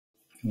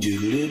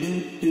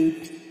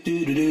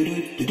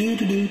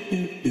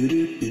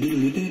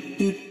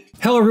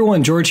Hello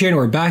everyone, George here, and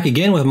we're back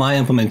again with my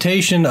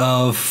implementation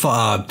of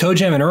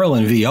Toejam and Earl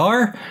in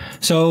VR.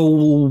 So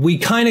we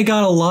kind of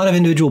got a lot of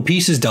individual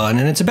pieces done,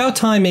 and it's about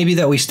time maybe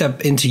that we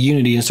step into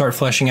Unity and start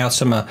fleshing out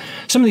some of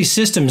these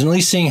systems and at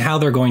least seeing how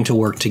they're going to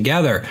work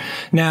together.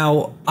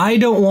 Now, I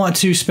don't want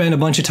to spend a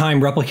bunch of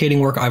time replicating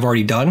work I've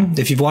already done.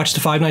 If you've watched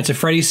the Five Nights at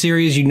Freddy's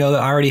series, you know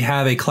that I already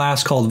have a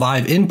class called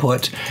Vive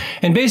Input,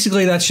 and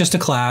basically that's just a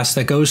class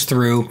that goes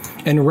through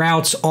and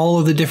routes all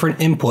of the different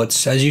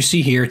inputs, as you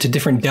see here, to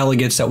different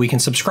delegates that we can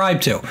subscribe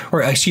to,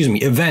 or excuse me,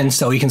 events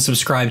that we can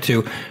subscribe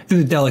to through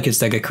the delegates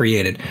that get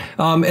created.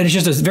 And it's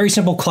just a very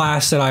simple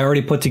class that I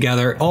already put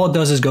together. All it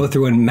does is go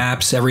through and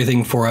maps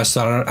everything for us,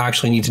 so I don't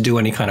actually need to do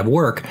any kind of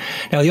work.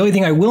 Now, the only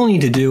thing I will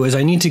need to do is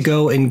I need to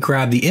go and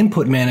grab the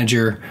input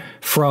manager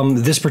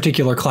from this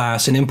particular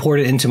class and import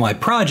it into my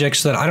project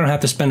so that I don't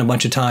have to spend a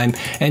bunch of time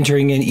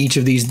entering in each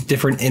of these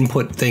different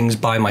input things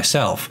by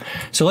myself.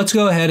 So let's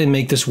go ahead and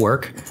make this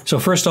work. So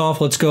first off,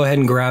 let's go ahead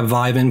and grab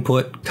Vive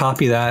Input,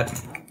 copy that,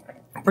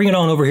 bring it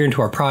on over here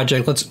into our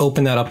project. Let's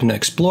open that up in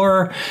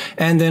Explorer,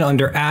 and then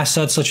under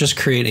Assets, let's just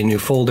create a new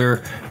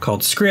folder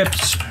called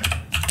Scripts.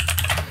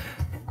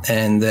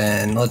 And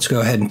then let's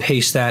go ahead and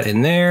paste that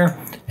in there.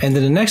 And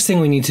then the next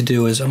thing we need to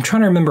do is, I'm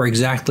trying to remember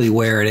exactly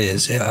where it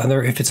is.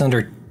 If it's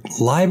under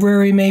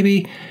Library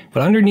maybe,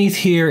 but underneath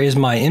here is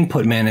my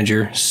input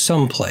manager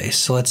someplace.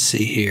 So let's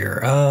see here.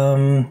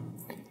 Can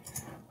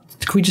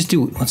we just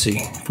do, let's see,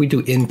 if we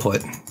do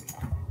input.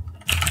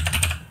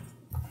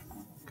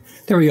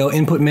 There we go,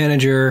 input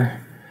manager.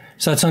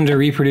 So that's under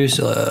reproduce.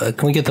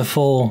 Can we get the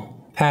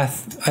full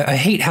path? I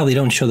hate how they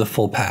don't show the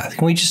full path.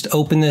 Can we just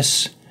open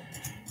this?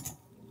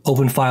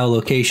 Open file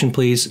location,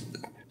 please.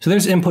 So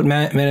there's input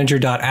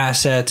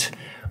manager.asset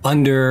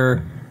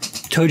under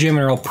Toejam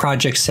Earl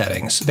project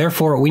settings.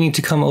 Therefore, we need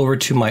to come over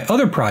to my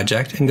other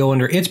project and go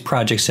under its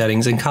project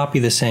settings and copy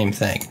the same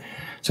thing.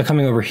 So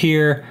coming over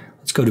here,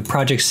 let's go to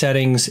project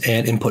settings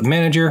and input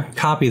manager,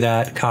 copy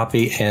that,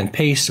 copy and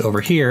paste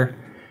over here,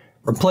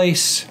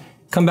 replace.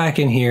 Come back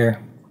in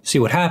here, see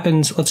what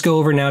happens. Let's go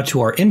over now to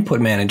our input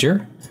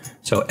manager.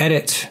 So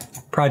edit,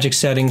 project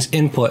settings,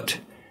 input,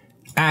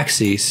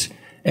 axes.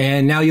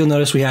 And now you'll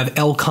notice we have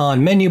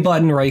LCON menu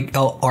button, right?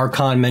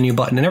 RCON menu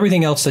button, and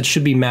everything else that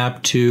should be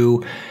mapped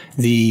to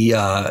the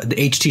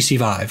HTC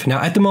Vive. Now,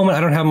 at the moment,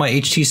 I don't have my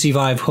HTC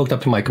Vive hooked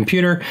up to my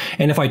computer,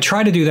 and if I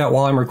try to do that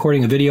while I'm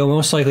recording a video,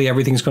 most likely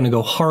everything's going to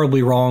go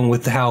horribly wrong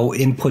with how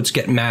inputs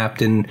get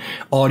mapped and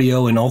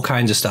audio and all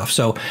kinds of stuff.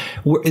 So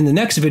in the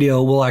next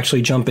video, we'll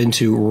actually jump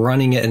into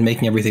running it and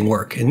making everything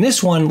work. In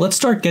this one, let's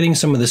start getting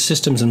some of the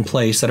systems in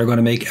place that are going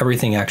to make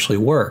everything actually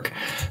work.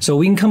 So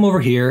we can come over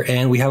here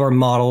and we have our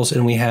models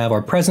and we have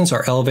our presence,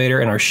 our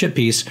elevator, and our ship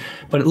piece,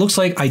 but it looks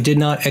like I did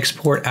not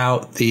export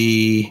out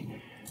the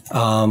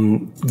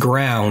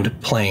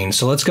ground plane.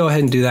 So let's go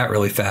ahead and do that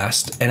really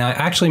fast. And I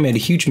actually made a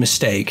huge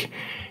mistake.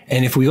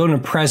 And if we go into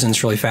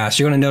presence really fast,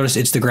 you're going to notice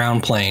it's the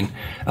ground plane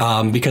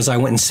because I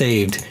went and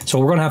saved. So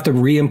we're going to have to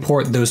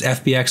re-import those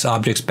FBX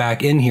objects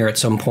back in here at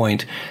some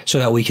point so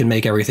that we can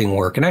make everything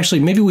work. And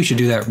actually, maybe we should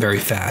do that very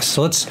fast.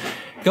 So let's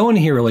go in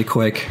here really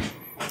quick.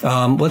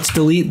 Let's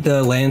delete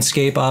the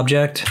landscape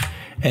object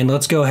and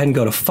let's go ahead and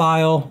go to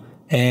File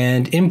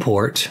and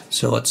Import.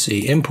 So let's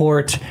see,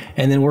 Import,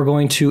 and then we're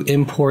going to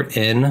import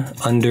in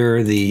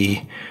under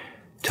the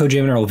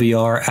Toejam Earl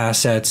VR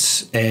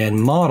assets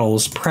and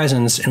models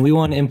presence, and we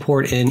want to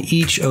import in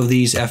each of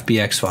these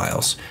FBX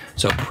files.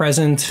 So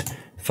present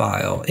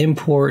file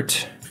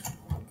import.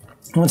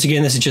 Once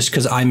again, this is just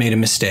because I made a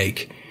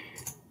mistake.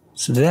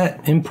 So did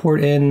that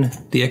import in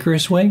the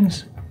Icarus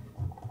wings?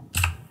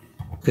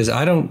 Because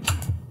I don't.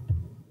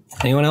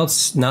 Anyone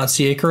else not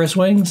see Icarus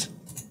wings?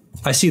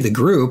 I see the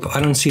group, I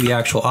don't see the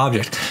actual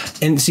object.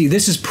 And see,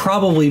 this is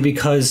probably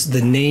because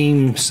the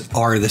names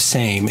are the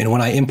same. And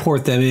when I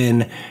import them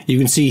in, you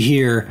can see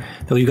here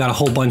that we've got a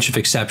whole bunch of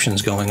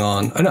exceptions going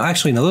on. Oh, no,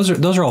 actually, no,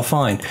 those are all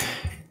fine.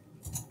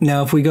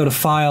 Now, if we go to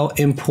File,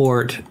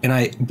 Import, and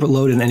I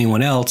load in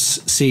anyone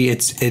else, see,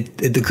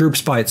 the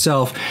group's by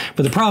itself.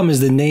 But the problem is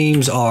the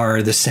names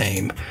are the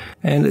same.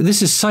 And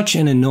this is such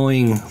an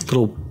annoying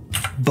little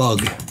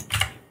bug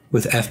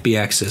with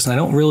FBXs. And I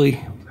don't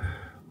really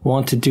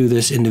want to do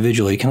this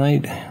individually. Can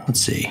I, let's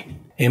see,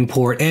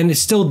 import, and it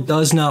still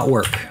does not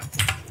work.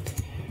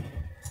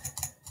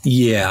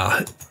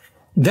 Yeah,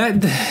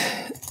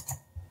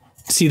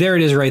 see, there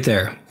it is right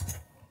there.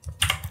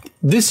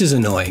 This is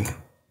annoying.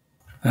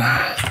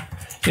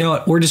 You know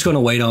what, we're just going to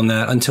wait on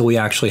that until we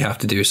actually have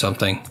to do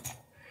something.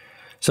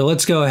 So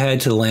let's go ahead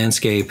to the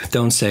landscape,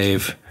 don't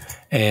save,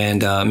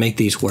 and make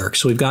these work.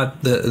 So we've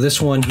got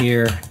this one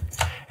here,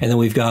 and then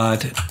we've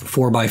got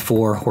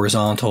 4x4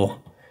 horizontal.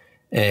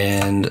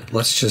 And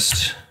let's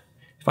just,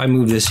 if I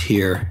move this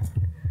here,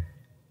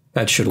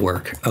 that should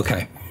work.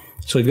 Okay,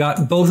 so we've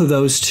got both of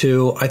those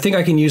two. I think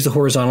I can use the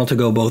horizontal to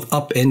go both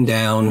up and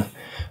down.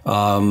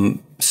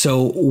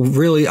 So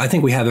really, I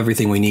think we have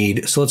everything we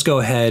need. So let's go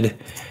ahead,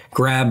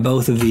 grab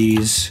both of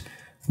these,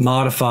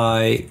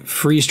 modify,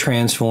 freeze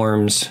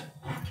transforms,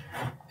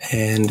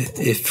 And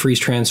if freeze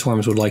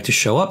transforms would like to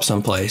show up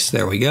someplace,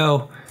 there we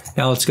go.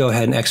 Now let's go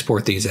ahead and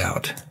export these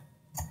out.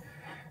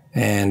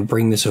 And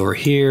bring this over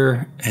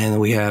here. And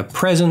we have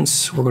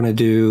presence. We're going to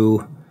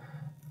do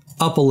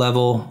up a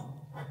level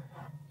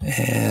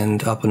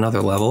and up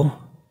another level.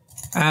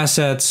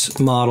 Assets,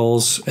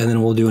 models, and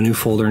then we'll do a new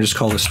folder and just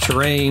call this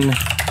terrain.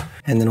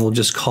 And then we'll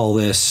just call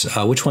this,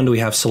 which one do we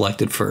have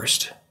selected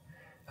first?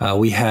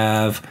 We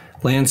have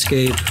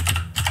landscape,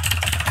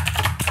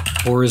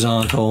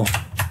 horizontal,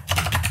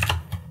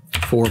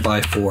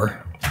 4x4.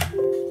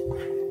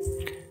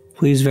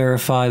 Please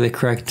verify the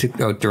correct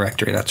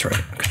directory. That's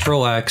right.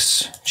 Control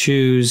X,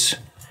 choose,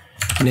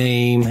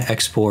 name,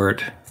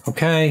 export.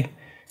 Okay.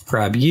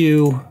 Grab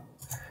U.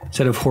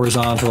 Instead of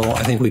horizontal,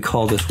 I think we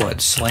call this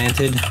what?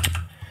 Slanted.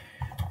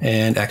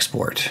 And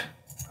export.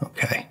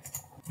 Okay.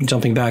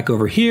 Jumping back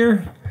over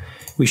here,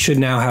 we should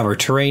now have our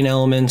terrain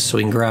elements. So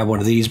we can grab one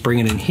of these, bring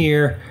it in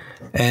here,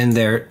 and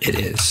there it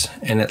is.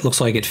 And it looks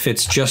like it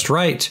fits just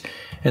right.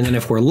 And then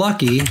if we're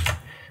lucky,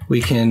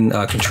 we can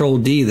Control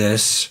D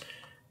this.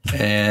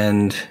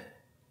 And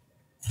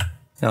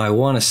now I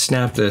want to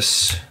snap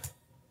this.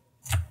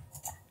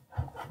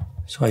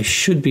 So I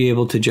should be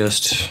able to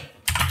just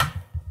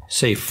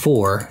say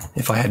 4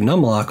 if I had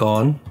numlock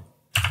on.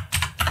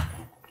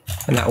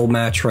 And that will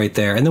match right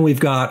there. And then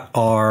we've got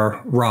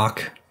our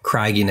rock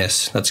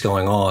cragginess that's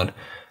going on.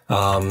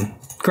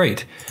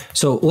 Great.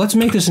 So let's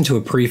make this into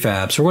a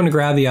prefab. So we're going to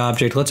grab the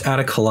object. Let's add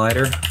a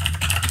collider.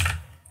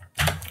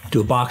 Do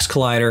a box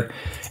collider.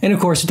 And of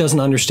course, it doesn't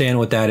understand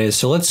what that is.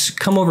 So let's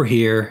come over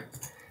here,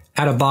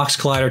 add a box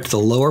collider to the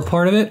lower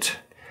part of it,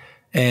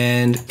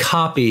 and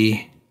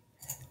copy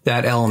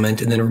that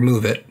element and then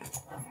remove it.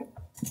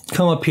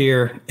 Come up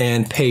here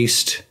and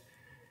paste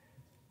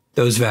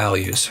those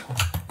values.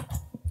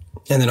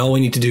 And then all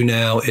we need to do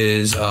now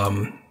is,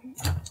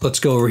 let's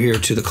go over here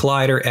to the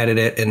collider, edit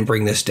it, and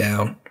bring this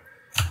down.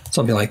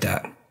 Something like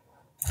that.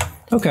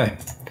 Okay.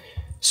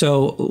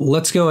 So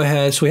let's go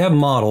ahead. So we have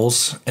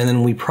models, and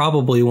then we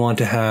probably want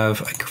to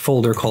have a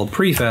folder called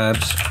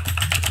prefabs.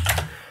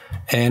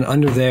 And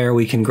under there,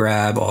 we can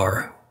grab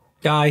our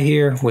guy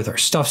here with our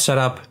stuff set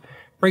up,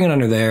 bring it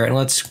under there, and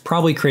let's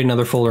probably create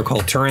another folder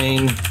called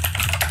terrain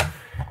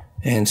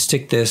and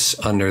stick this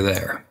under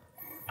there.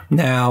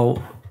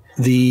 Now,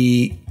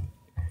 the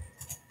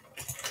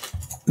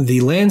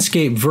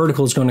landscape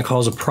vertical is going to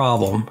cause a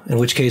problem, in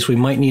which case we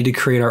might need to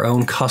create our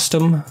own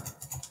custom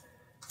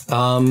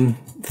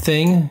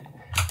thing,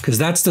 because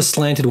that's the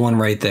slanted one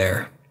right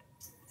there.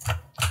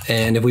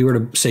 And if we were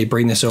to say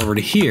bring this over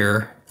to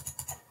here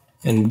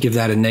and give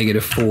that a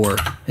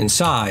 -4 in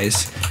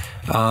size,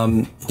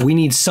 we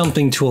need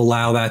something to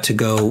allow that to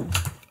go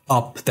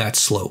up that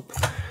slope.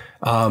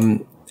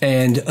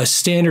 And a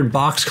standard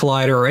box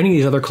collider or any of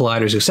these other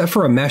colliders, except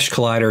for a mesh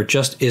collider,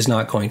 just is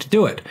not going to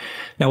do it.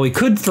 Now we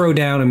could throw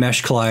down a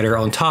mesh collider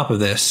on top of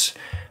this,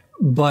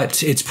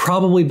 but it's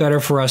probably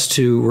better for us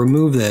to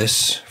remove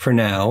this for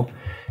now.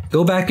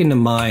 Go back into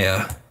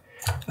Maya.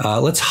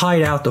 Let's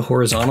hide out the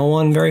horizontal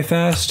one very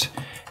fast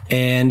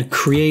and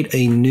create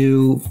a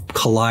new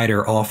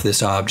collider off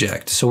this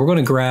object. So we're going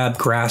to grab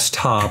grass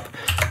top,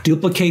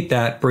 duplicate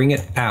that, bring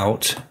it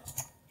out.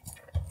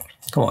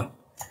 Come on.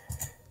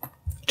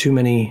 Too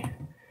many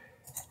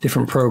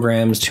different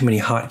programs, too many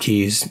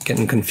hotkeys,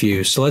 getting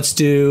confused. So let's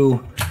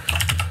do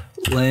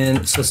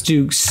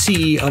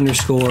C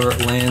underscore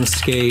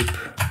landscape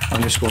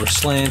underscore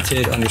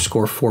slanted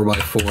underscore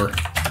 4x4.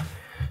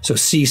 So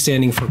C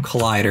standing for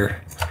collider.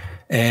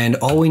 And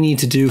all we need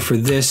to do for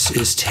this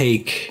is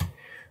take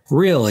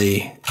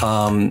really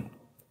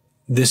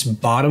this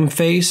bottom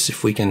face,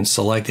 if we can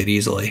select it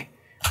easily.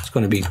 It's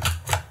going to be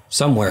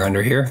somewhere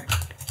under here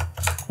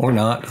or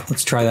not.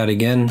 Let's try that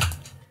again.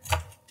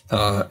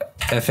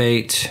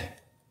 F8.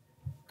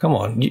 Come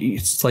on,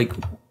 it's like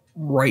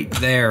right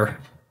there.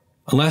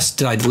 Unless,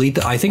 did I delete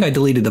I think I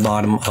deleted the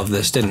bottom of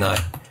this, didn't I?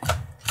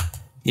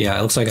 Yeah,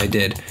 it looks like I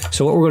did.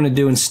 So what we're going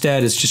to do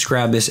instead is just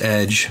grab this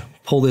edge,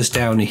 pull this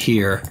down to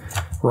here,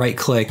 right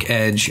click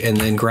edge, and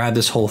then grab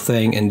this whole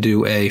thing and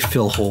do a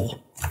fill hole.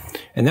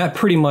 And that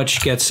pretty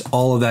much gets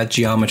all of that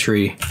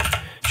geometry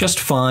just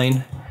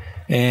fine.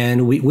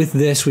 And with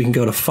this, we can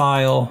go to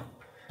File,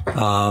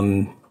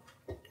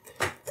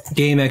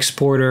 Game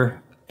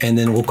Exporter, and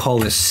then we'll call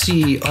this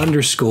C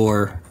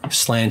underscore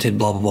slanted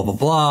blah, blah, blah, blah,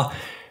 blah.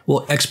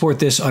 We'll export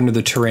this under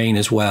the terrain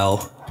as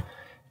well.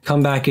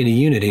 Come back into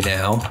Unity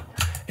now.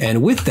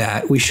 And with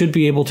that, we should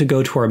be able to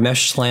go to our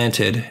mesh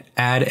slanted,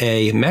 add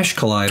a mesh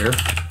collider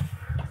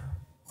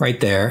right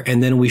there,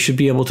 and then we should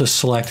be able to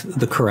select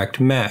the correct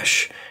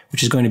mesh,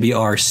 which is going to be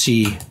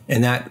RC,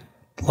 and that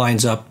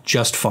lines up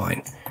just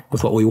fine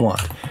with what we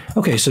want.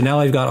 Okay, so now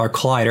I've got our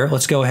collider.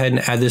 Let's go ahead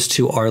and add this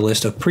to our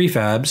list of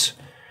prefabs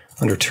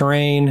under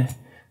terrain,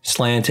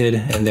 slanted,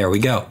 and there we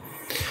go.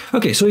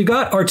 Okay, so we've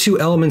got our two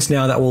elements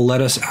now that will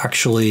let us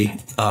actually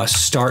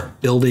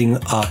start building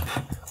up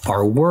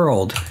our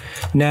world.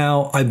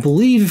 Now, I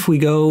believe if we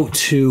go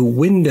to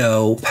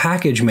Window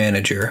Package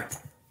Manager,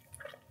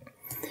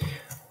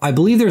 I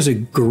believe there's a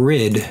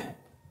grid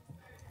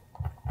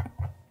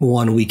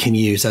one we can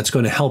use that's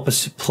going to help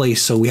us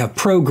place. So we have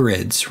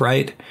ProGrids,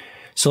 right?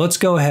 So let's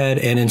go ahead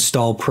and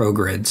install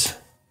ProGrids.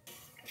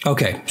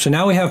 Okay, so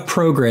now we have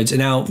ProGrids, and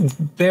now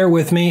bear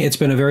with me, it's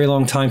been a very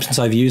long time since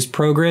I've used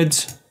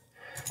ProGrids.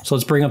 So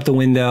let's bring up the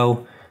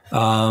window.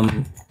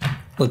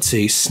 Let's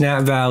see,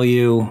 snap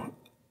value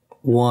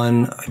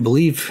 1, I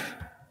believe.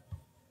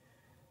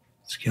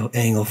 Scale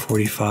angle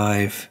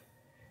 45.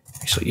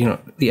 So, you know,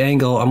 the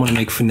angle I'm gonna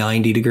make for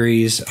 90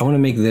 degrees. I wanna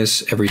make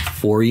this every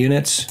 4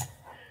 units.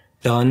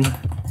 Done.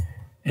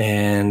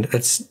 And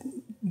that's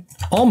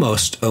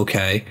almost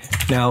okay.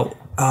 Now,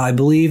 I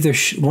believe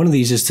there's one of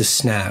these is to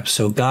snap.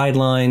 So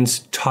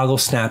guidelines, toggle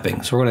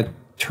snapping. So we're going to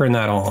turn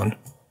that on.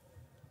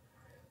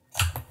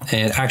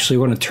 And actually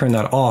we're going to turn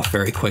that off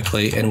very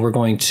quickly. And we're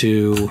going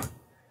to,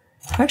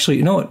 actually,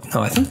 you know what?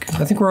 No, I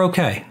think we're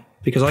okay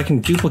because I can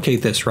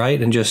duplicate this, right?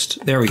 And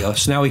just, there we go.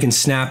 So now we can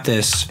snap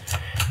this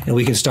and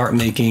we can start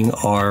making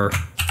our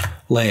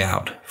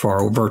layout for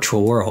our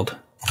virtual world.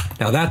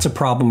 Now that's a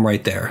problem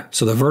right there.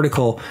 So the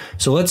vertical,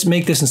 so let's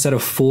make this instead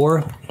of 4,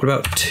 what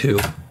about 2?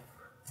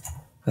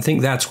 I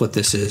think that's what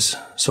this is.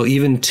 So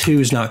even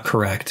 2 is not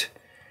correct.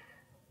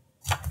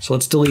 So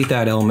let's delete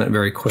that element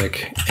very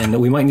quick. And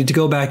we might need to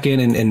go back in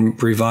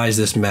and revise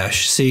this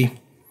mesh. See,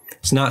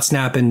 it's not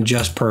snapping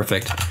just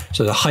perfect.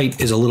 So the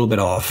height is a little bit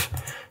off.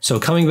 So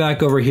coming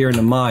back over here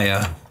into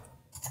Maya,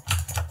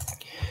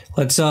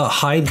 let's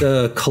hide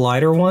the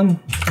collider one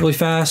really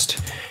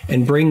fast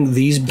and bring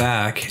these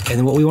back.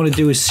 And what we want to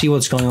do is see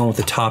what's going on with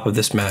the top of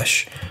this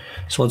mesh.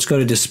 So let's go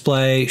to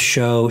display,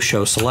 show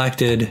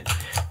selected,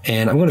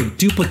 and I'm going to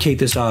duplicate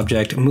this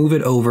object, move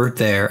it over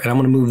there, and I'm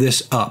going to move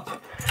this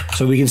up.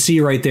 So we can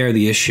see right there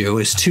the issue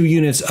is 2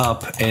 units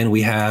up, and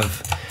we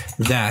have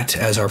that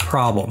as our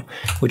problem,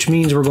 which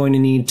means we're going to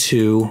need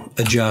to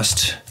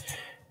adjust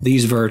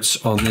these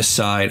verts on this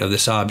side of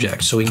this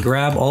object. So we can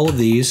grab all of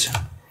these,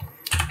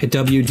 hit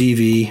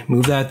WDV,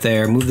 move that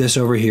there, move this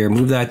over here,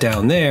 move that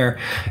down there,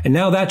 and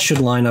now that should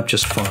line up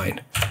just fine.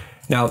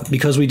 Now,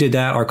 because we did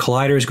that, our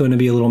collider is going to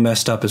be a little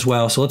messed up as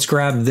well. So let's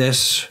grab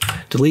this,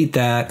 delete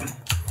that.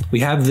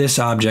 We have this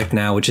object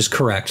now, which is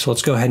correct. So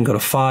let's go ahead and go to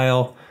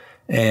File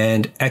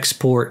and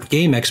Export,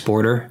 Game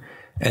Exporter,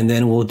 and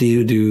then we'll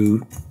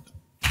do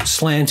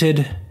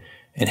slanted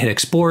and hit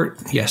Export.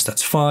 Yes,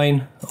 that's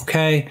fine.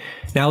 Okay.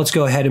 Now let's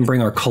go ahead and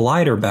bring our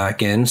collider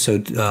back in. So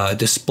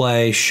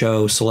display,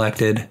 show,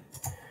 selected.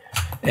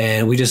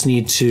 And we just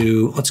need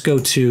to, let's go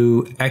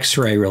to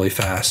X-ray really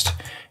fast.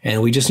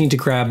 And we just need to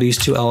grab these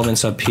 2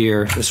 elements up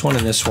here, this one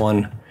and this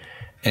one,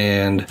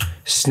 and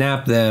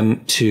snap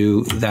them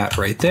to that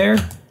right there.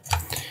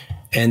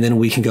 And then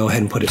we can go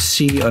ahead and put a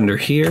C under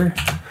here,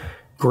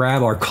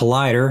 grab our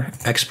collider,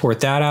 export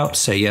that out,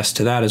 say yes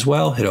to that as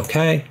well, hit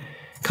OK,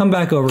 come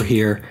back over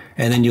here,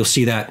 and then you'll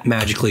see that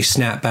magically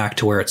snap back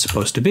to where it's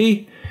supposed to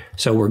be.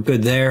 So we're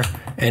good there.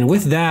 And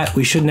with that,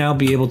 we should now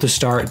be able to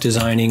start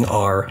designing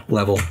our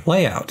level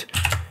layout.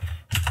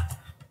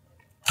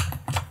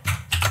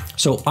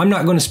 So I'm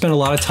not going to spend a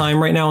lot of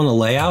time right now on the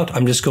layout.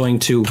 I'm just going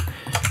to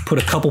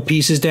put a couple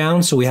pieces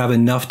down so we have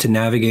enough to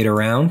navigate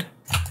around.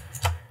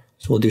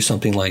 So we'll do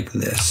something like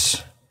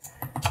this.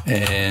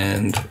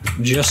 And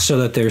just so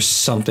that there's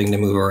something to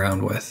move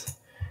around with.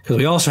 Because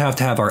we also have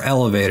to have our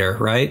elevator,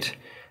 right?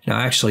 Now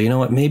actually, you know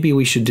what? Maybe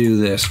we should do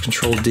this.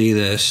 Control D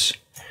this.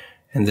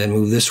 And then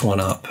move this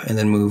one up. And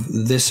then move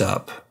this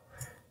up.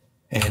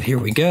 And here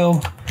we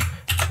go.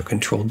 So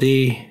Control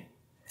D.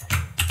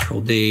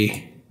 Control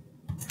D.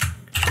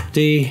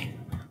 D.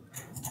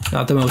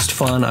 Not the most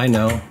fun, I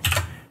know,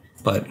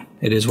 but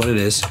it is what it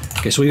is.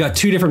 Okay, so we've got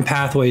 2 different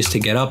pathways to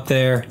get up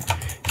there.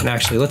 And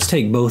actually, let's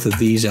take both of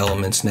these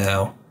elements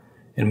now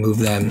and move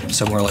them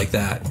somewhere like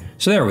that.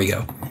 So there we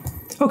go.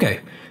 Okay,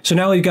 so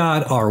now we've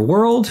got our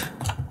world.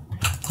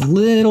 A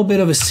little bit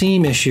of a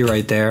seam issue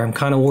right there. I'm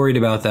kind of worried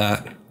about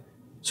that.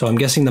 So I'm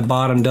guessing the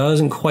bottom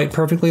doesn't quite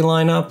perfectly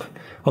line up,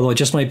 although it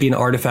just might be an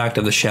artifact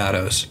of the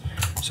shadows.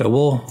 So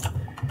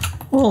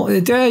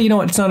you know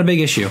what? It's not a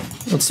big issue.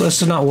 Let's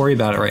just not worry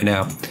about it right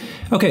now.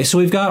 Okay, so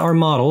we've got our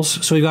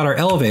models. So we've got our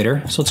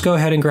elevator. So let's go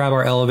ahead and grab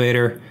our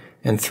elevator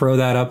and throw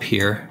that up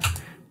here.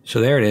 So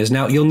there it is.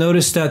 Now you'll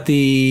notice that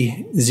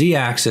the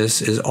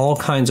Z-axis is all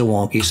kinds of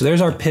wonky. So there's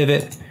our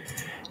pivot.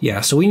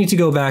 Yeah, so we need to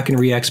go back and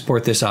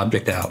re-export this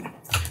object out.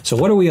 So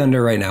what are we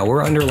under right now?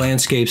 We're under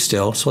landscape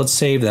still. So let's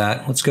save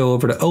that. Let's go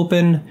over to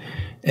open.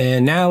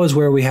 And now is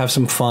where we have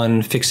some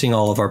fun fixing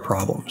all of our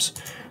problems.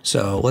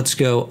 So let's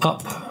go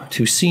up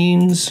to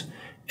scenes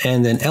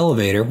and then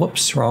elevator.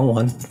 Whoops, wrong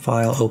one.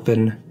 File,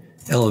 open,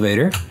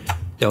 elevator.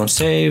 Don't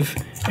save.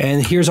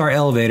 And here's our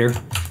elevator.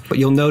 But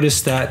you'll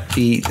notice that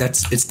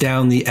it's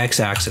down the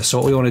x-axis. So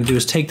what we want to do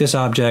is take this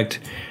object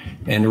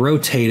and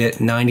rotate it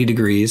 90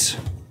 degrees.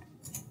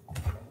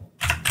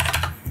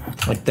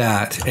 Like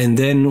that. And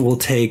then we'll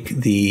take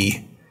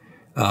the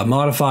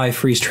modify,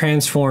 freeze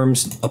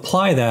transforms,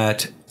 apply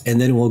that, and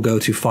then we'll go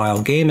to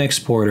File, Game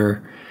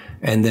Exporter,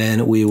 and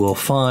then we will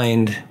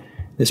find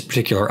this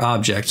particular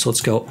object. So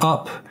let's go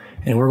up,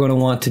 and we're going to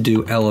want to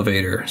do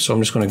elevator. So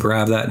I'm just going to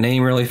grab that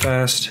name really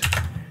fast.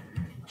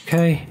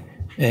 Okay,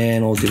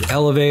 And we'll do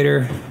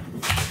elevator,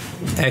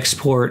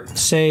 export,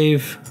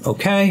 save,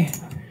 okay.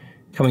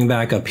 Coming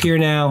back up here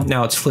now.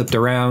 Now it's flipped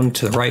around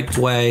to the right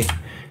way.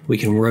 We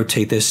can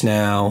rotate this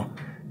now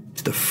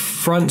to the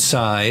front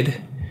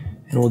side,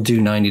 and we'll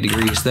do 90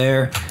 degrees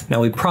there. Now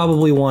we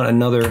probably want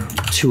another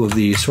 2 of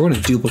these, so we're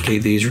gonna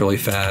duplicate these really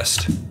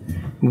fast.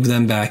 Move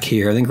them back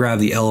here, then grab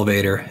the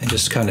elevator and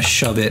just kind of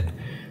shove it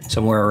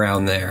somewhere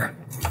around there.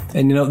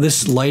 And you know,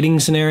 this lighting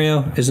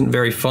scenario isn't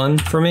very fun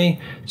for me,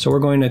 so we're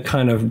going to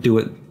kind of do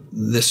it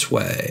this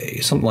way,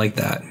 something like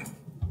that.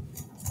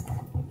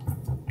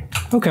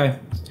 Okay.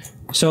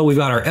 So we've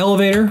got our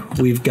elevator,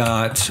 we've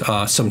got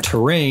some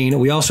terrain,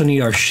 we also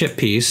need our ship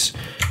piece.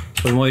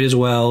 So we might as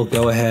well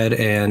go ahead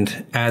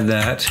and add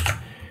that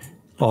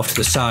off to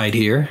the side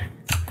here.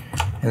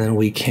 And then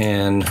we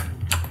can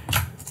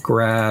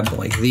grab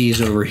like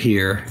these over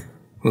here,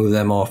 move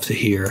them off to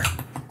here.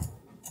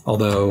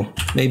 Although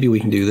maybe we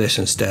can do this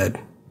instead.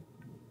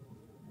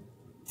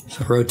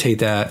 So rotate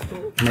that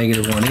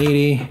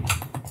 -180.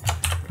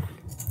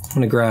 I'm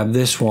gonna grab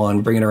this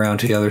one, bring it around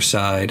to the other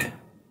side.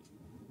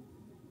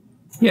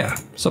 Yeah,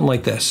 something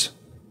like this.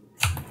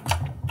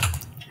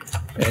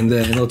 And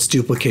then let's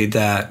duplicate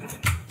that,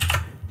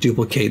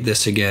 duplicate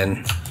this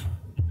again.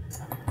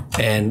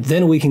 And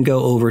then we can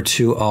go over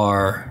to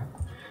our,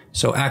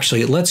 so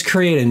actually let's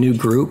create a new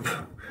group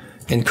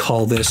and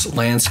call this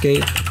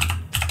landscape.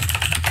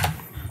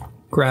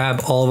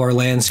 Grab all of our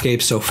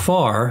landscapes so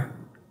far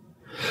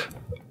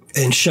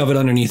and shove it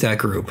underneath that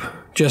group,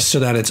 just so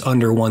that it's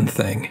under one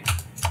thing.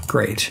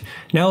 Great.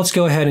 Now let's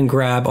go ahead and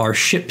grab our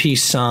ship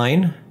piece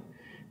sign,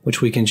 which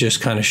we can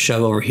just kind of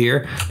shove over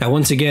here. Now,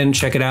 once again,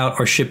 check it out.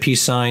 Our ship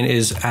piece sign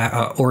is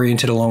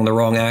oriented along the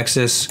wrong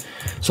axis.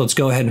 So let's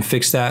go ahead and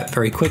fix that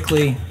very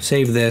quickly.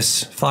 Save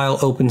this, file,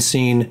 open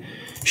scene,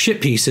 ship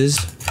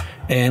pieces.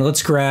 And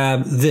let's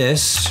grab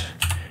this.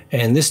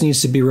 And this needs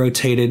to be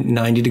rotated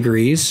 90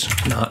 degrees.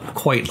 Not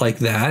quite like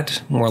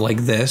that, more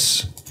like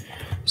this.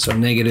 So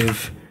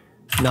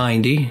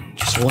 -90,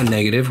 just one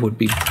negative would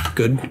be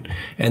good.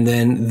 And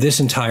then this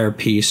entire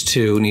piece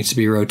too needs to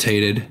be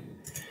rotated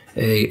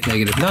a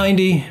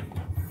 -90.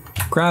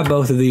 Grab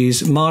both of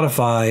these,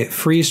 modify,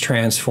 freeze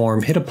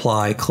transform, hit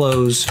apply,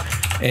 close,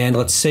 and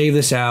let's save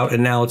this out.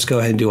 And now let's go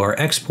ahead and do our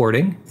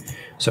exporting.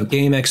 So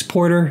game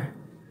exporter,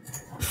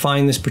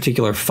 find this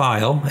particular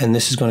file, and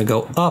this is going to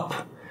go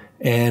up.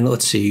 And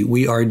let's see,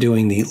 we are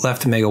doing the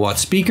left megawatt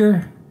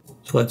speaker.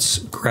 So let's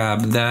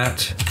grab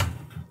that,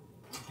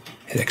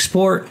 hit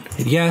export,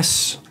 hit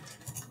yes,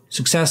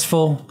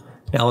 successful.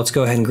 Now let's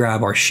go ahead and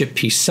grab our ship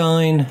piece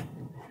sign.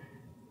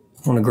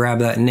 I want to grab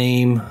that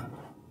name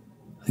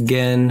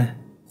again,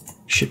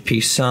 ship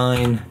piece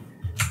sign,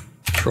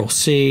 Control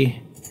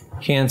C,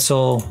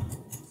 cancel,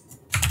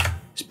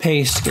 just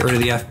paste, get rid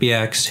of the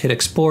FBX, hit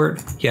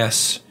export,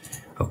 yes,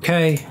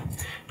 okay.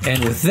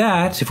 And with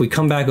that, if we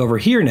come back over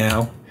here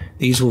now,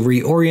 these will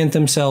reorient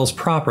themselves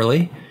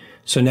properly.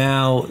 So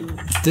now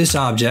this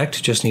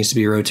object just needs to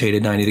be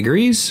rotated 90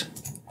 degrees,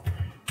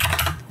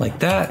 like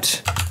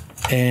that.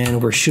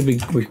 And we're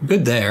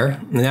good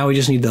there. Now we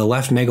just need the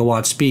left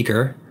megawatt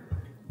speaker,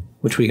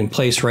 which we can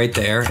place right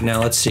there.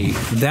 Now let's see,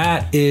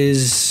 that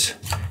is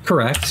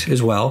correct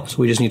as well. So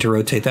we just need to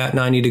rotate that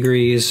 90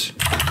 degrees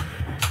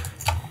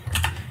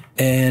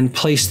and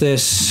place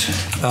this.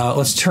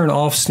 Let's turn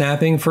off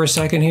snapping for a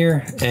second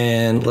here.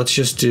 And let's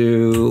just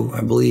do,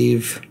 I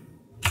believe,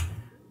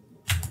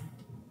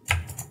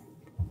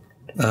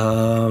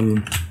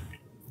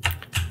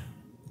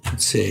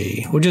 let's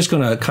see, we're just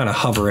gonna kind of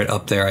hover it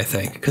up there, I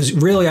think. Because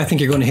really, I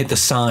think you're gonna hit the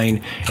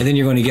sign and then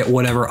you're gonna get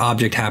whatever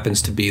object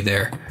happens to be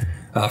there.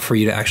 For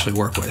you to actually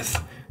work with.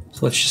 So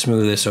let's just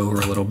move this over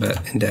a little bit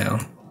and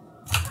down.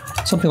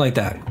 Something like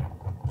that.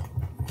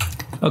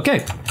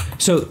 Okay,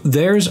 so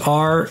there's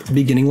our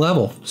beginning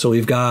level. So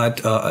we've got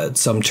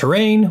some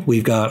terrain,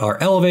 we've got our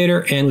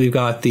elevator, and we've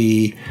got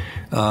the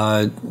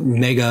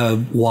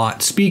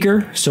megawatt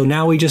speaker. So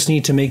now we just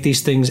need to make these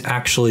things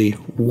actually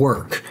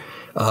work.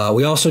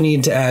 We also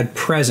need to add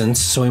presence,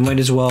 so we might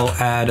as well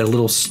add a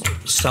little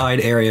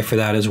side area for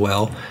that as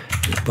well.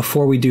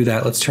 Before we do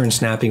that, let's turn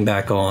snapping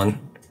back on.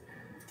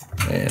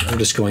 And I'm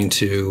just going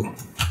to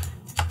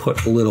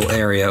put a little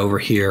area over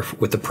here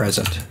with the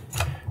present.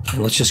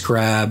 And let's just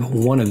grab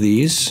one of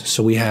these.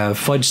 So we have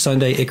Fudge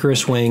Sundae,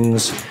 Icarus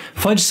Wings.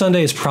 Fudge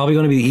Sundae is probably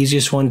going to be the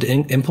easiest one to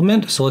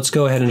implement. So let's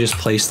go ahead and just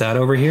place that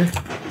over here.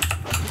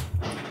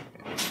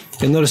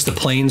 You'll notice the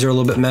planes are a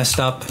little bit messed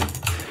up.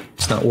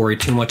 Let's not worry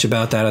too much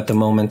about that at the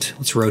moment.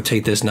 Let's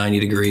rotate this 90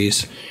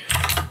 degrees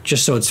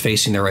just so it's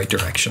facing the right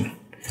direction.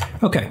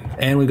 Okay,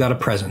 and we've got a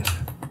present.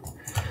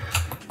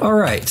 All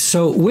right,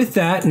 so with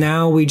that,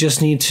 now we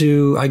just need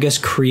to, I guess,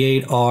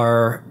 create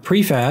our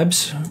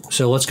prefabs.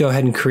 So let's go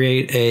ahead and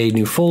create a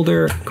new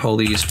folder, call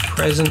these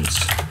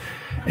presents,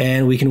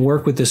 and we can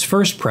work with this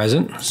first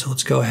present. So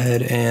let's go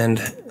ahead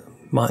and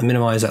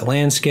minimize that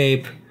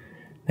landscape.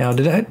 Now,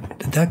 did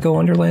that go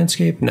under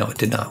landscape? No, it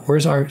did not.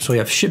 Where's our, so we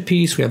have ship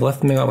piece, we have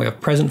left megawatt, we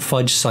have present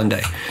Fudge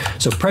Sundae.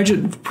 So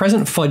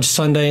present Fudge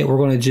Sundae, we're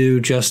going to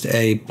do just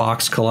a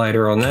box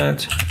collider on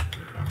that.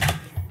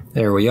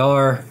 There we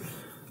are.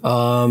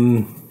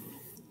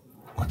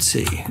 Let's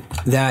see.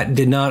 That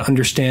did not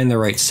understand the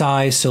right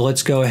size, so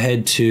let's go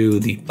ahead to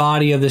the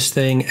body of this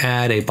thing,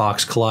 add a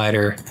box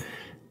collider,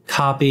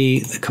 copy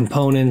the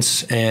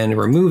components and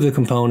remove the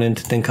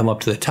component, then come up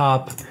to the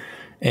top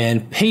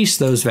and paste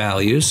those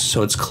values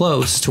so it's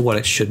close to what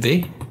it should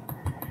be.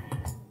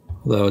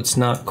 Although it's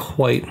not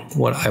quite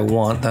what I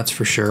want, that's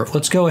for sure.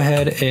 Let's go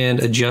ahead and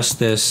adjust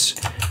this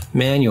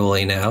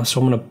manually now.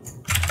 So I'm going to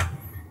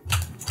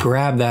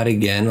grab that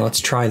again.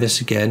 Let's try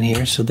this again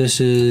here. So this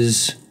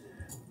is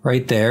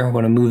right there. I'm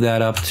going to move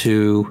that up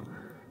to,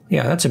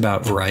 yeah, that's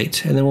about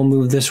right. And then we'll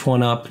move this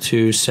one up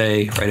to,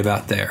 say, right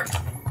about there.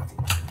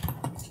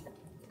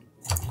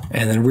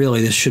 And then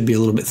really this should be a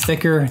little bit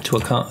thicker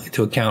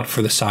to account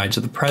for the sides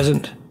of the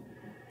present.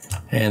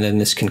 And then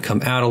this can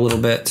come out a little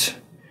bit.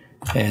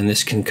 And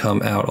this can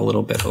come out a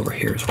little bit over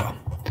here as well.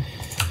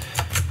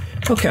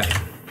 Okay.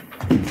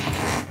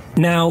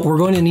 Now we're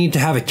going to need to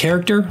have a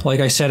character. Like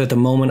I said, at the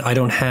moment I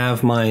don't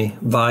have my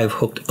Vive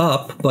hooked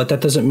up, but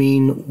that doesn't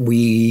mean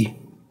we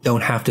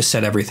don't have to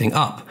set everything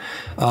up.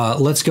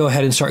 Let's go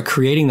ahead and start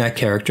creating that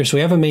character. So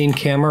we have a main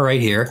camera right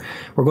here.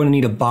 We're going to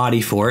need a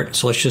body for it.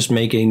 So let's just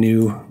make a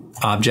new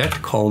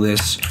object, call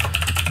this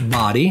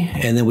body,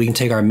 and then we can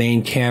take our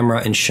main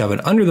camera and shove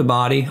it under the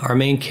body. Our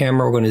main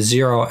camera, we're going to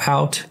zero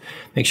out,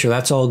 make sure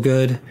that's all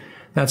good.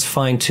 That's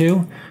fine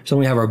too. So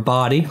we have our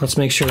body. Let's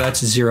make sure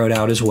that's zeroed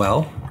out as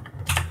well.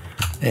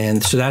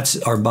 And so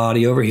that's our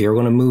body over here.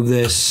 We're going to move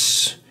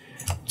this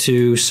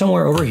to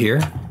somewhere over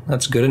here.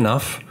 That's good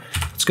enough.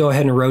 Let's go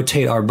ahead and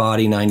rotate our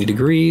body 90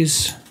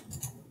 degrees.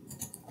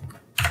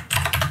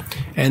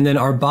 And then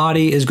our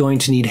body is going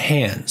to need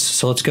hands.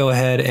 So let's go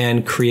ahead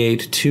and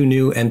create two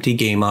new empty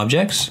game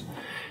objects.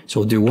 So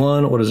we'll do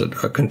one, what is it?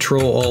 A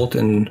Control Alt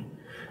and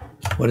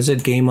what is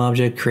it? Game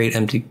object, create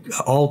empty,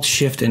 Alt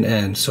Shift and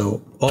N.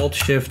 So Alt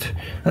Shift,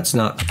 that's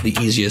not the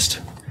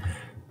easiest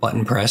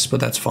button press, but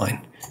that's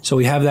fine. So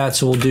we have that.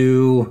 So we'll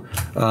do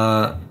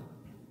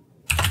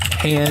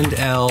hand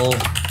L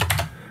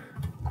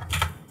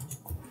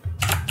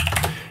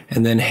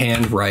and then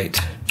hand right.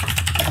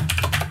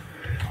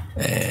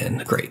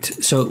 And great.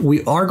 So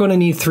we are going to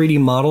need 3D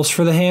models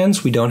for the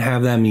hands. We don't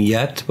have them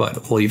yet,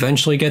 but we'll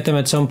eventually get them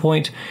at some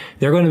point.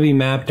 They're going to be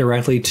mapped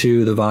directly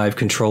to the Vive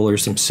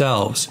controllers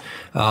themselves.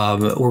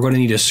 We're going to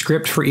need a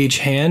script for each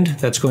hand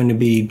that's going to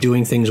be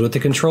doing things with the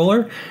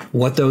controller.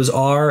 What those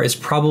are is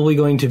probably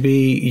going to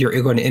be,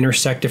 you're going to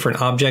intersect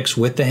different objects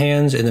with the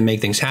hands and then make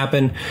things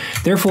happen.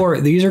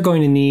 Therefore, these are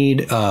going to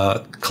need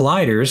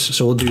colliders.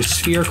 So we'll do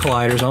sphere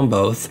colliders on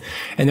both.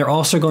 And they're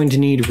also going to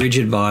need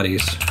rigid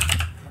bodies.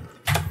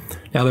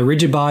 Now the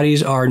rigid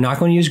bodies are not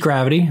going to use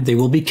gravity. They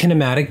will be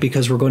kinematic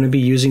because we're going to be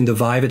using the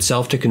Vive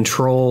itself to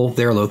control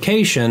their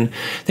location.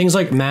 Things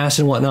like mass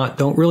and whatnot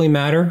don't really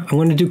matter. I'm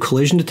going to do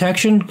collision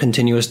detection,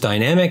 continuous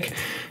dynamic,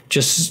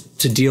 just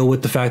to deal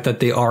with the fact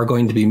that they are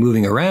going to be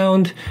moving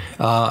around.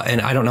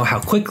 And I don't know how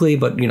quickly,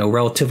 but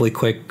relatively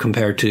quick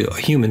compared to a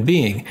human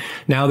being.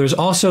 Now there's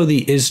also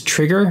the is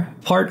trigger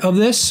part of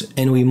this,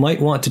 and we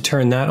might want to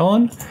turn that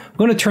on.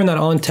 I'm going to turn that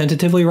on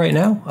tentatively right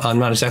now. I'm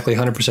not exactly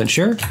 100%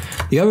 sure.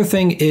 The other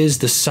thing is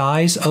the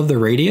size of the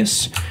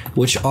radius,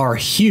 which are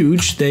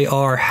huge. They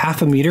are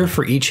 0.5 meter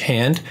for each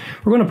hand.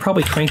 We're going to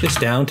probably crank this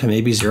down to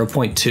maybe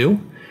 0.2.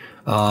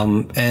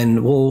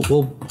 And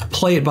we'll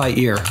play it by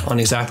ear on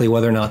exactly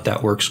whether or not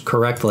that works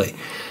correctly.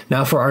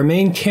 Now for our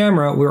main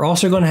camera, we're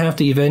also going to have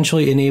to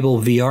eventually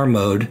enable VR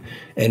mode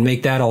and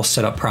make that all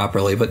set up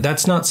properly, but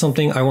that's not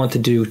something I want to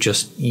do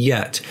just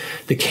yet.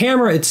 The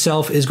camera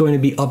itself is going to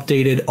be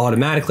updated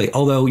automatically,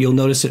 although you'll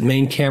notice that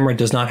main camera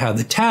does not have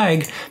the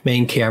tag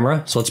main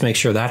camera, so let's make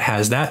sure that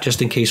has that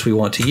just in case we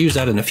want to use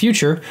that in the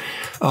future.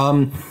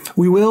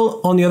 We will,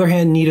 on the other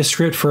hand, need a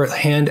script for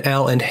hand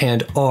L and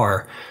hand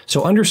R.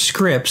 So under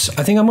scripts,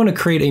 I think I'm going to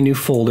create a new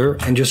folder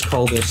and just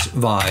call this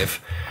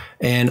Vive.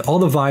 And all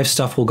the Vive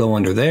stuff will go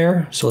under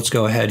there. So let's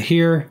go ahead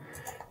here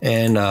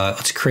and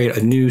let's create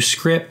a new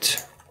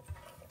script.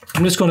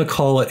 I'm just going to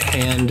call it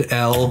hand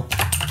L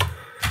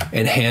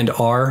and hand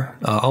R.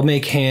 I'll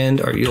make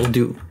hand, or you'll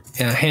do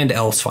hand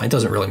L is fine. It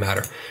doesn't really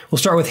matter. We'll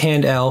start with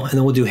hand L and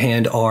then we'll do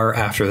hand R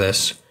after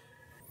this.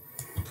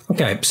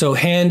 Okay, so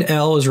hand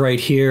L is right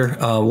here.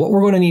 What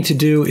we're going to need to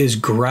do is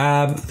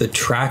grab the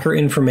tracker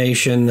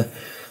information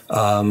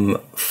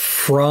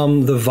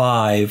from the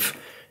Vive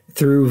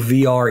through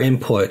VR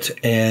input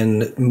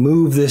and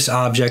move this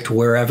object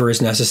wherever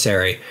is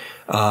necessary.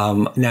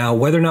 Now,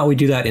 whether or not we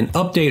do that in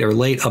update or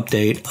late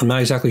update, I'm not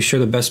exactly sure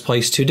the best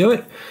place to do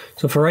it.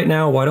 So for right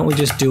now, why don't we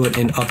just do it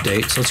in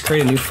update? So let's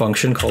create a new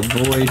function called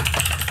void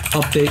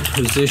update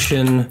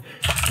position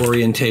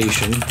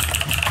orientation.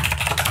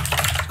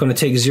 It's going to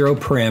take 0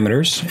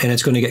 parameters and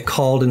it's going to get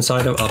called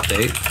inside of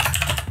update.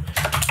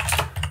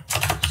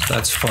 So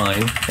that's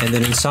fine. And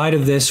then inside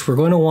of this, we're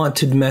going to want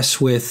to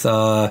mess with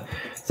the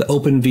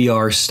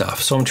OpenVR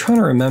stuff. So I'm trying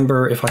to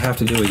remember if I have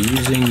to do a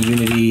using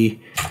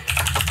Unity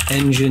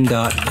engine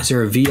dot, is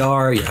there a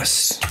VR?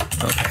 Yes.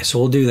 Okay, so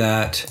we'll do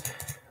that.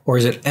 Or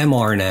is it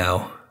MR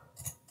now?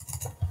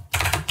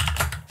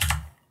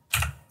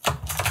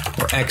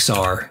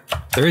 XR.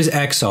 There is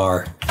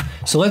XR.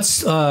 So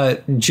let's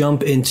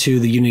jump into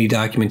the Unity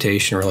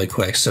documentation really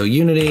quick. So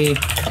Unity,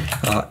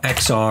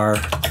 XR,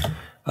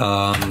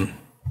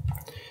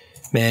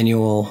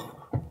 manual.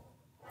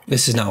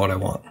 This is not what I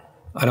want.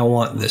 I don't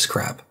want this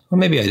crap. Or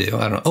maybe I do.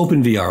 I don't know.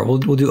 OpenVR. We'll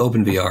do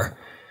OpenVR.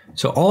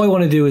 So all I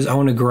want to do is I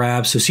want to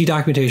grab, so see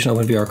documentation,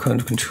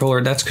 OpenVR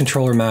controller. That's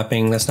controller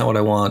mapping. That's not what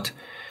I want.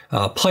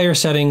 Player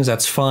settings,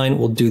 that's fine.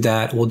 We'll do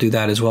that. We'll do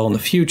that as well in the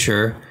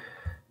future.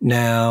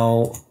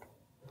 Now,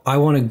 I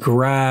want to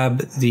grab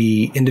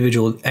the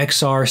individual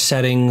XR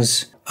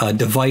settings,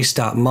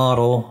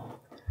 device.model,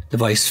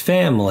 device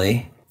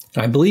family.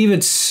 I believe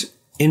it's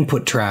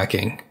input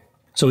tracking.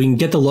 So we can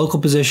get the local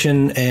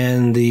position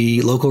and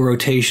the local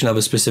rotation of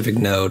a specific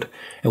node.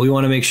 And we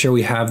want to make sure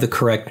we have the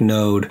correct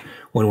node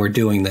when we're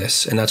doing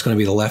this. And that's going to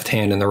be the left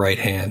hand and the right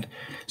hand.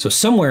 So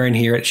somewhere in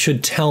here, it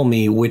should tell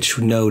me which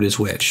node is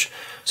which.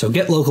 So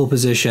get local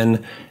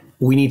position.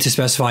 We need to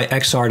specify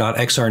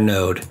xr.xr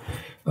node.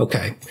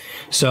 Okay,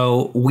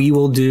 so we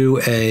will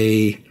do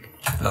a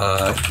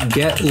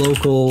get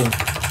local.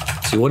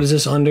 Let's see, what is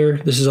this under?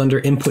 This is under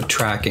input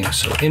tracking.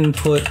 So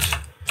input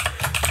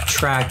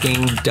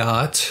tracking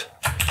dot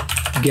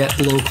get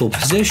local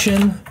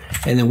position,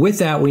 and then with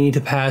that we need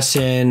to pass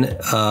in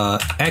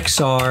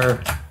xr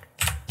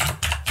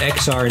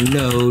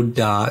node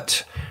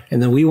dot,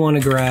 and then we want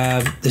to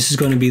grab. This is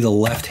going to be the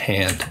left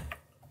hand.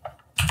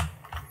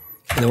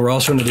 And then we're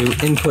also going to do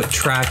input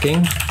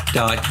tracking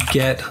dot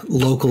get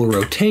local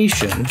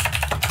rotation,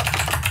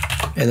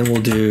 and then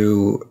we'll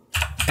do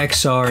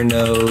xr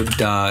node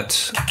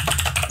dot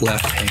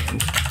left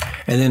hand,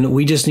 and then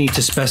we just need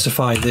to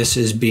specify this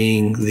as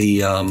being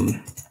the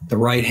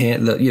right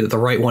hand, the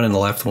right one and the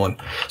left one.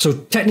 So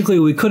technically,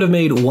 we could have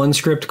made one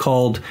script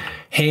called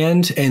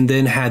hand, and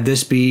then had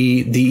this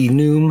be the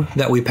enum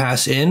that we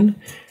pass in,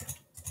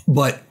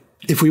 but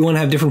if we want to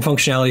have different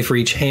functionality for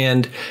each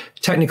hand,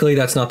 technically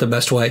that's not the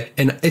best way.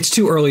 And it's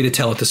too early to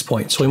tell at this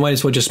point. So we might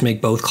as well just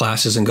make both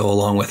classes and go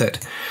along with it.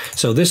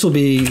 So this will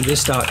be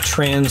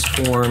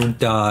this.transform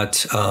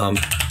dot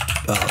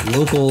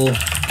local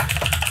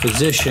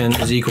position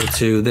is equal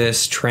to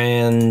this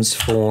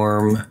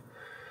transform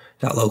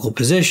dot local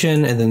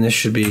position. And then this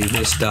should be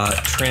this dot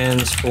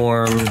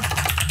transform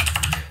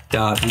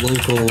dot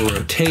local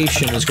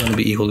rotation is going to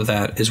be equal to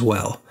that as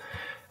well.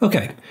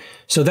 Okay.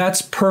 So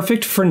that's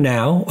perfect for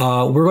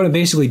now. We're going to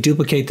basically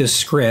duplicate this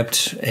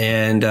script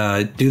and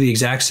do the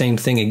exact same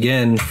thing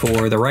again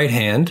for the right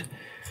hand.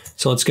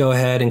 So let's go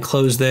ahead and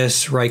close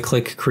this, right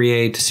click,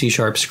 create C#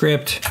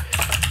 script,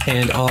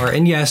 and R.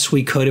 And yes,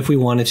 we could, if we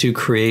wanted to,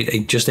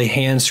 create just a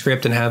hand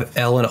script and have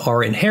L and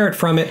R inherit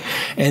from it,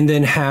 and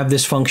then have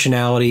this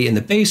functionality in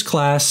the base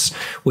class,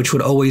 which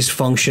would always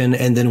function,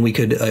 and then we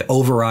could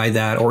override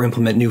that or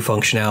implement new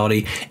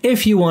functionality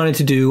if you wanted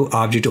to do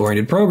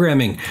object-oriented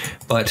programming.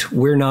 But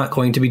we're not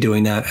going to be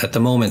doing that at the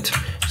moment.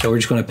 So we're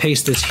just going to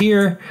paste this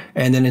here,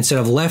 and then instead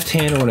of left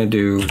hand, we're going to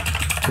do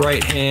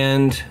right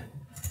hand,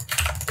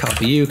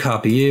 copy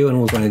you, and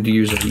we're going to be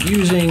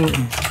using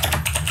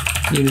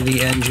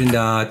Unity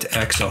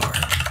engine.xr.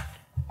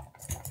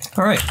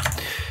 All right.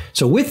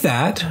 So with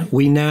that,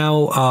 we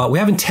now, we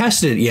haven't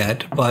tested it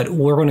yet, but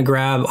we're going to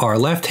grab our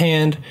left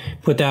hand,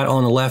 put that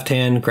on the left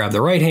hand, grab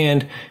the right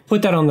hand,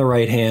 put that on the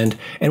right hand,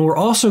 and we're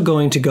also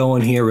going to go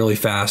in here really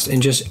fast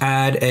and just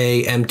add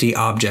a empty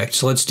object.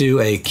 So let's do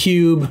a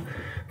cube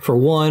for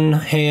one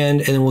hand,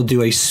 and then we'll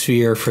do a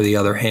sphere for the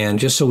other hand,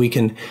 just so we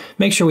can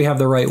make sure we have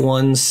the right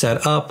ones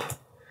set up.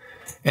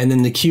 And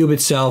then the cube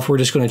itself, we're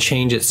just going to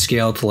change its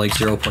scale to like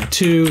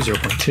 0.2,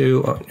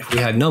 0.2. If we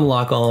had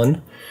numlock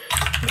on,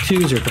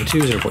 0.2,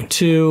 0.2,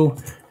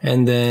 0.2,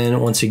 and then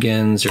once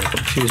again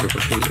 0.2,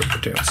 0.2,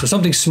 0.2. So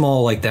something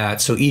small like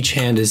that. So each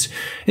hand is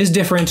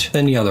different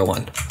than the other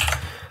one.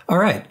 All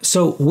right.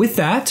 So with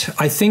that,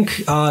 I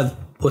think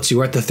let's see,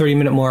 we're at the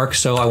 30-minute mark,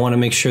 so I want to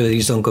make sure that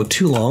these don't go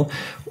too long.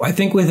 I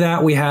think with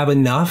that we have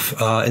enough.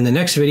 In the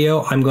next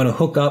video, I'm going to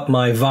hook up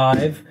my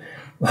Vive.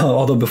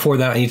 Although before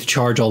that, I need to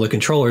charge all the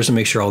controllers and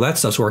make sure all that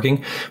stuff's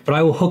working. But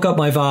I will hook up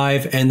my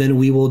Vive, and then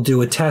we will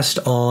do a test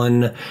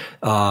on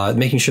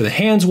making sure the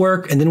hands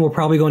work. And then we're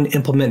probably going to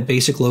implement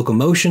basic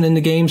locomotion in the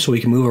game so we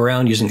can move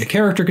around using a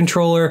character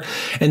controller.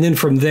 And then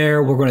from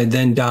there, we're going to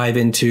then dive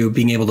into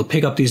being able to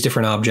pick up these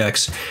different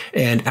objects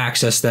and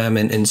access them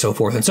and so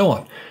forth and so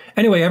on.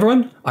 Anyway,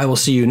 everyone, I will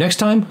see you next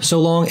time.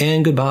 So long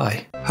and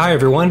goodbye. Hi,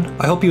 everyone.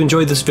 I hope you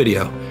enjoyed this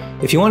video.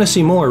 If you want to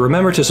see more,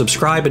 remember to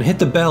subscribe and hit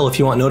the bell if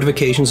you want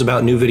notifications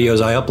about new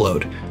videos I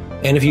upload.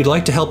 And if you'd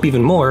like to help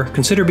even more,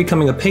 consider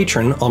becoming a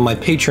patron on my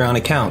Patreon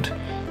account.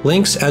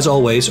 Links, as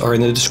always, are in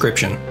the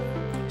description.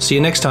 See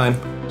you next time.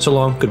 So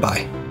long,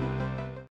 goodbye.